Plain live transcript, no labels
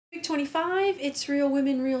25. It's Real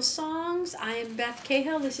Women, Real Songs. I am Beth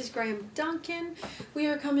Cahill. This is Duncan. We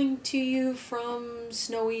are coming to you from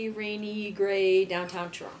snowy, rainy, gray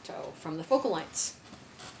downtown Toronto from the Focal Lights.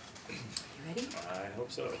 You ready? I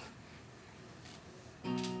hope so.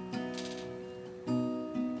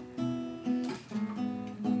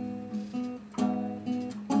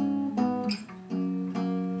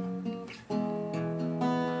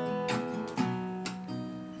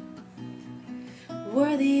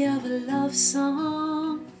 Worthy of a love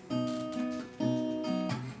song,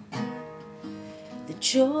 the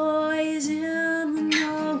joy is in the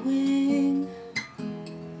knowing,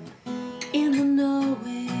 in the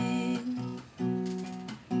knowing.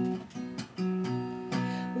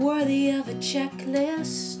 Worthy of a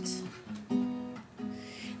checklist,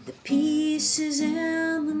 the peace is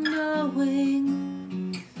in the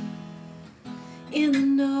knowing, in the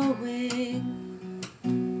knowing.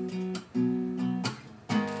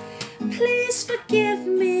 Please forgive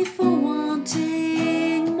me for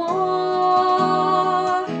wanting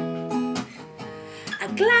more. A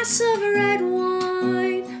glass of red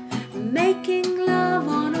wine, making love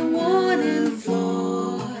on a wooden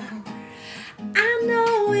floor. I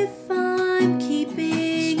know if I'm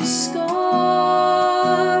keeping score,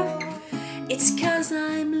 it's 'cause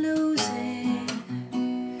I'm losing.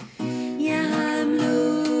 Yeah, I'm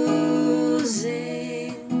losing.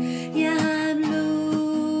 Yeah, I'm losing.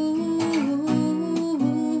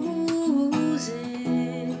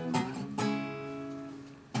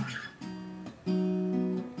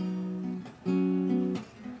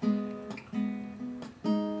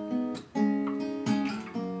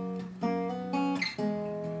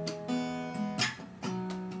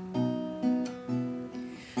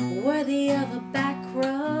 Worthy of a back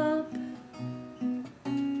rub,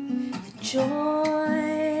 the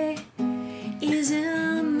joy is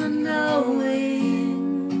in the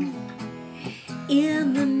knowing,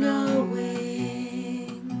 in the knowing.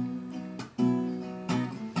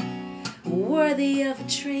 Worthy of a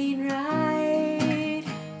train ride,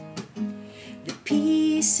 the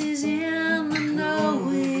peace is in the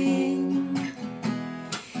knowing,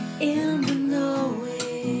 in the knowing.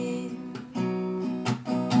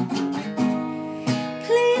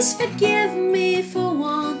 Please forgive me for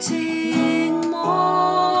wanting more.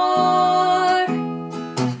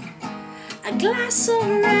 A glass of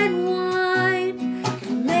red wine,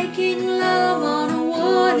 making love on a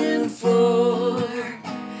wooden floor.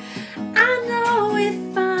 I know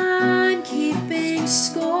if I'm keeping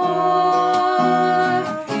score,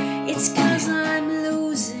 it's 'cause I'm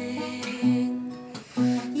losing.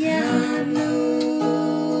 Yeah, I'm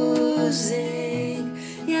losing.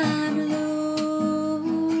 Yeah, I'm losing.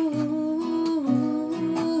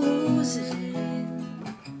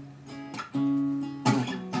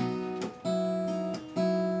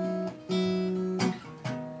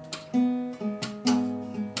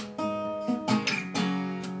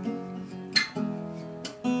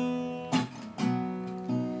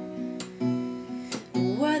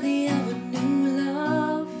 Worthy of a new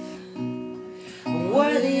love,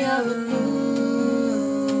 worthy of a new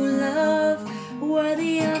love,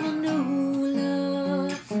 worthy of a new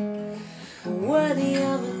love, worthy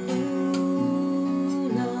of a new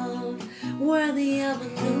love, worthy of a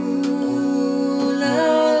new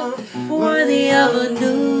love, worthy of a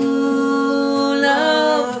new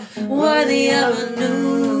love, worthy of a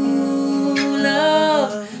new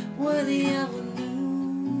love, worthy of a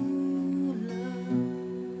new love.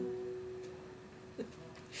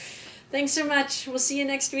 Thanks so much. We'll see you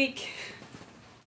next week.